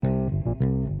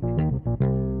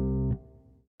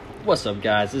What's up,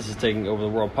 guys? This is Taking Over the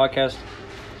World podcast,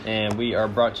 and we are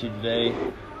brought to you today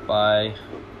by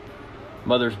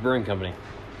Mother's Brewing Company.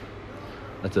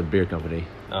 That's a beer company.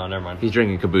 Oh, never mind. He's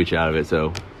drinking kombucha out of it,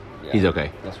 so he's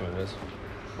okay. That's what it is.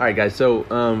 All right, guys. So a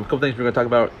couple things we're going to talk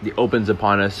about. The Open's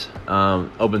upon us.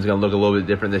 Open's going to look a little bit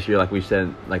different this year, like we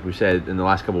said in the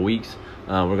last couple of weeks.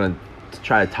 We're going to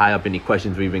try to tie up any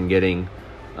questions we've been getting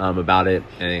about it,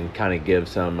 and kind of give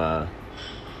some kind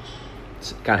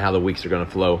of how the weeks are going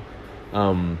to flow.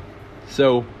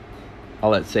 So I'll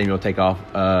let Samuel take off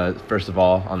first of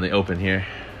all on the Open here.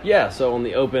 Yeah, so on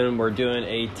the Open, we're doing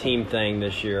a team thing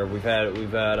this year. We've had I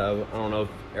don't know if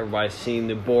everybody's seen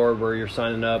the board where you're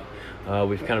signing up.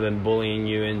 We've kind of been bullying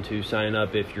you into signing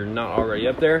up if you're not already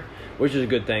up there, which is a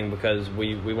good thing because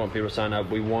we want people to sign up.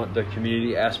 We want the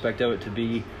community aspect of it to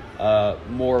be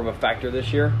more of a factor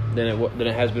this year than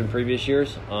it has been previous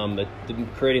years.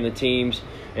 Creating the teams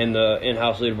and the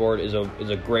in-house leaderboard is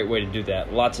a great way to do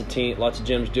that. Lots of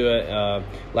gyms do it.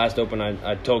 Last Open,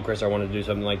 I told Chris I wanted to do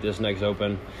something like this next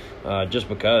Open, just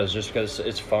because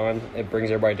it's fun. It brings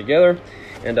everybody together,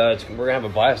 and we're gonna have a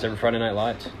blast every Friday Night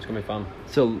Lights. It's gonna be fun.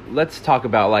 So let's talk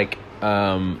about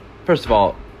first of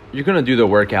all, you're going to do the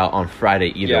workout on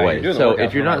Friday either way. So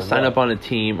if you're not signed up on a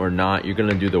team or not, you're going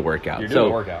to do the workout. You're doing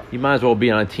the workout. You might as well be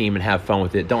on a team and have fun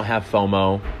with it. Don't have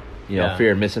FOMO,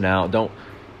 fear of missing out.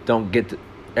 Don't get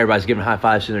everybody's giving high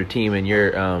fives to their team and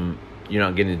you're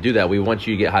not getting to do that. We want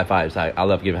you to get high fives. I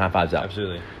love giving high fives out.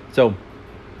 Absolutely. So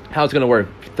how it's going to work,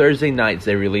 Thursday nights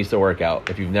they release the workout.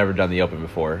 If you've never done the Open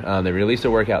before, they release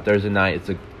the workout Thursday night.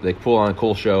 They pull on a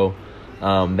cool show.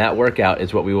 That workout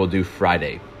is what we will do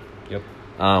Friday. Yep.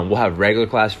 We'll have regular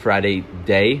class Friday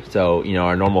day, so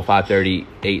our normal 5:30,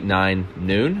 8, 9,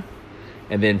 noon,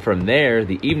 and then from there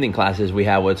the evening classes we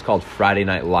have what's called Friday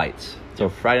Night Lights. So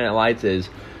Friday Night Lights is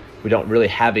we don't really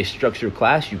have a structured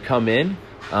class. You come in,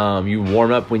 you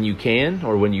warm up when you can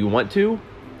or when you want to,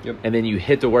 and then you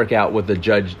hit the workout with a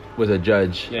judge. With a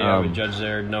judge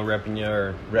there, no repping you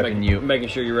or making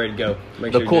sure you're ready to go.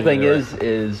 The cool thing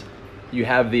is you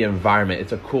have the environment.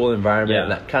 It's a cool environment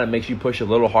that kind of makes you push a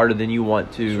little harder than you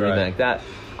want to, anything like that.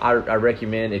 I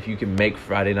recommend if you can make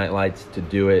Friday Night Lights to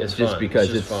do it,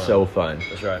 because it's so fun.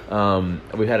 That's right.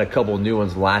 We've had a couple new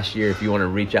ones last year. If you want to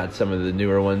reach out to some of the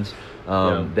newer ones,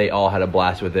 they all had a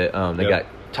blast with it. They got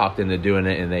talked into doing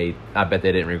it, and I bet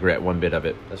they didn't regret one bit of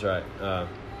it. That's right.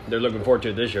 They're looking forward to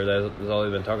it this year. That's all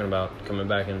they've been talking about, coming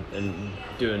back and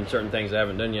doing certain things they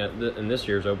haven't done yet in this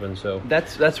year's Open. So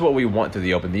that's what we want through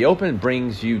the Open. The Open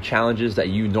brings you challenges that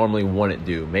you normally wouldn't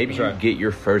do. Maybe you get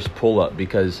your first pull-up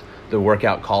because the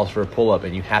workout calls for a pull-up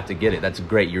and you have to get it. That's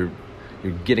great. You're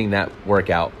getting that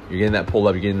workout. You're getting that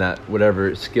pull-up. You're getting that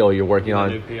whatever skill you're working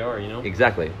on. A new PR,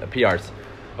 Exactly, a PRs.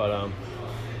 But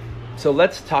so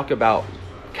let's talk about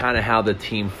kind of how the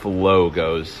team flow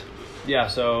goes. Yeah,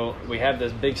 so we have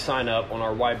this big sign up on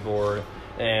our whiteboard,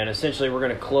 and essentially we're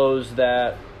going to close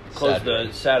the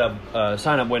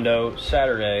sign up window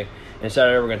Saturday. And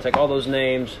Saturday we're going to take all those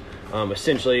names.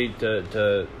 Essentially,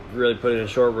 to really put it in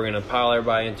short, we're going to pile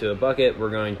everybody into a bucket. We're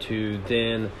going to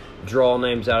then draw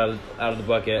names out of the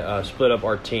bucket, split up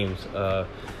our teams,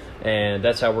 and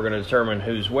that's how we're going to determine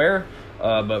who's where.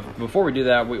 But before we do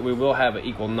that, we will have an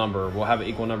equal number. We'll have an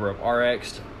equal number of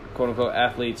RX, quote-unquote,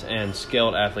 athletes and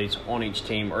skilled athletes on each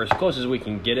team, or as close as we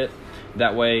can get it.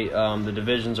 That way, the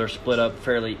divisions are split up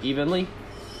fairly evenly.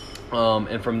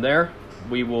 And from there,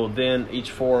 we will then, each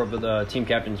four of the team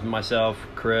captains, myself,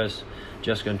 Chris,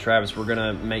 Jessica, and Travis, we're going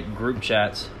to make group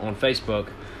chats on Facebook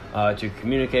to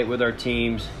communicate with our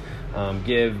teams,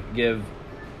 give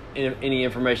any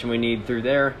information we need through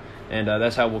there, and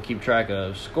that's how we'll keep track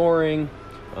of scoring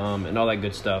and all that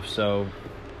good stuff. So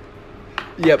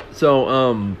yep.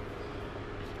 So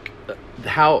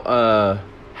how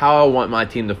I want my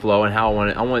team to flow and how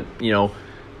I want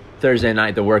Thursday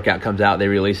night the workout comes out, they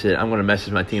release it. I'm going to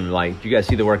message my team like, you guys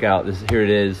see the workout? Here it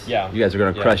is. Yeah. You guys are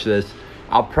going to crush this.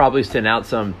 I'll probably send out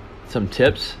some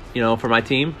tips, for my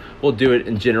team. We'll do it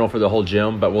in general for the whole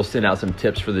gym, but we'll send out some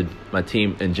tips for my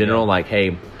team in general. Like,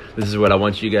 hey, this is what I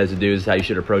want you guys to do. This is how you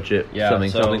should approach it. Yeah.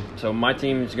 Something. So my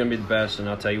team is going to be the best, and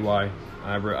I'll tell you why.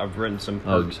 I've written some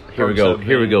perks. Here we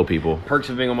go, people. Perks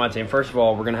of being on my team. First of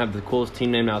all, we're going to have the coolest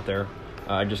team name out there.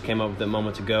 I just came up with it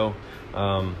moments ago.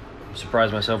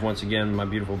 Surprised myself once again, my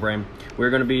beautiful brain. We're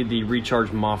going to be the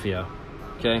Recharge Mafia.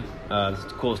 Okay? It's the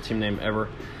coolest team name ever.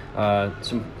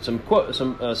 Some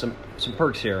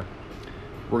perks here.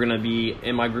 We're going to be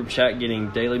in my group chat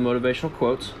getting daily motivational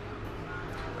quotes,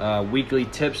 weekly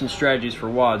tips and strategies for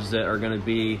WODs that are going to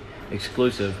be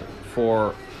exclusive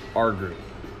for our group.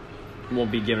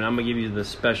 won't be giving. I'm gonna give you the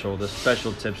special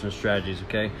tips and strategies.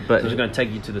 Okay, But I'm just gonna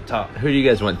take you to the top. Who do you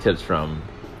guys want tips from?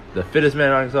 The fittest man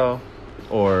in Arkansas,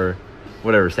 or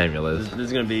whatever Samuel is? This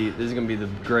is gonna be the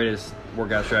greatest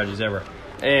workout strategies ever.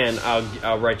 And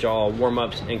I'll write y'all warm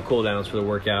ups and cool downs for the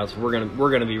workouts. We're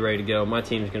gonna be ready to go. My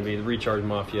team's gonna be the Recharge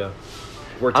Mafia.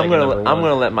 We're taking number one. I'm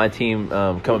gonna let my team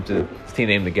come up to this team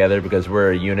name together because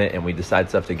we're a unit and we decide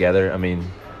stuff together. I mean,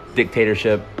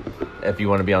 dictatorship. If you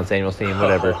want to be on Samuel's team,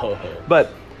 whatever.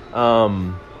 But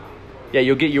yeah,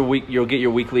 you'll get your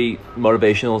weekly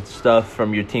motivational stuff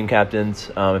from your team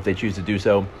captains if they choose to do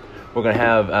so. We're gonna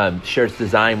have shirts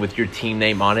designed with your team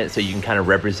name on it, so you can kind of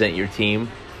represent your team.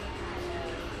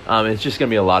 It's just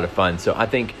gonna be a lot of fun. So I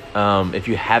think if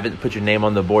you haven't put your name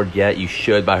on the board yet, you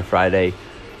should by Friday.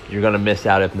 You're gonna miss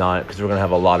out if not, because we're gonna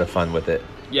have a lot of fun with it.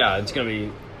 Yeah, it's gonna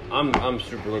be. I'm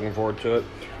super looking forward to it.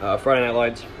 Friday Night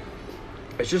Lights.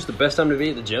 It's just the best time to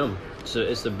be at the gym. So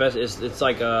it's the best. It's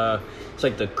like the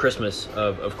Christmas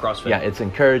of CrossFit. Yeah, it's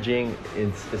encouraging.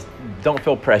 It's don't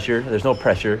feel pressure. There's no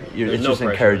pressure. It's just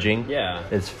pressure. Encouraging. Yeah,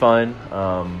 it's fun.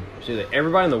 See,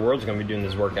 everybody in the world is gonna be doing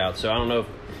this workout. So I don't know if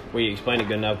we explained it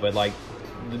good enough, but like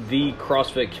the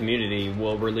CrossFit community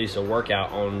will release a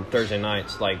workout on Thursday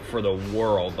nights, like for the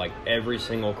world. Like every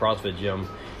single CrossFit gym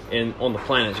on the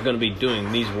planet is going to be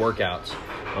doing these workouts.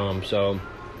 So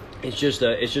it's just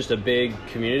a big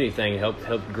community thing. Help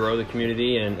grow the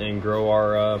community and grow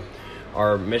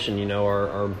our mission. You know,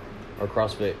 our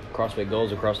CrossFit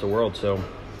goals across the world. So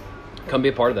come be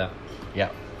a part of that. Yeah,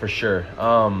 for sure.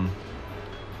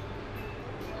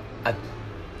 I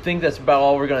think that's about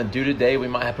all we're going to do today. We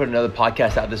might have put another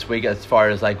podcast out this week as far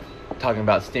as like talking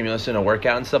about stimulus in a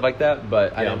workout and stuff like that,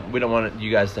 but we don't want you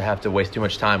guys to have to waste too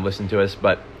much time listening to us.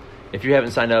 But if you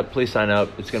haven't signed up, please sign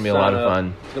up. It's going to be a lot of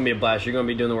fun. It's going to be a blast. You're going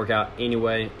to be doing the workout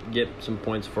anyway. Get some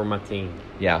points for my team.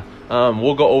 Yeah.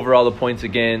 We'll go over all the points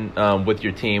again with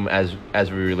your team as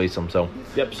we release them. So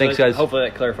yep. Thanks, guys. Hopefully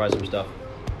that clarifies some stuff.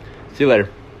 See you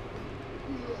later.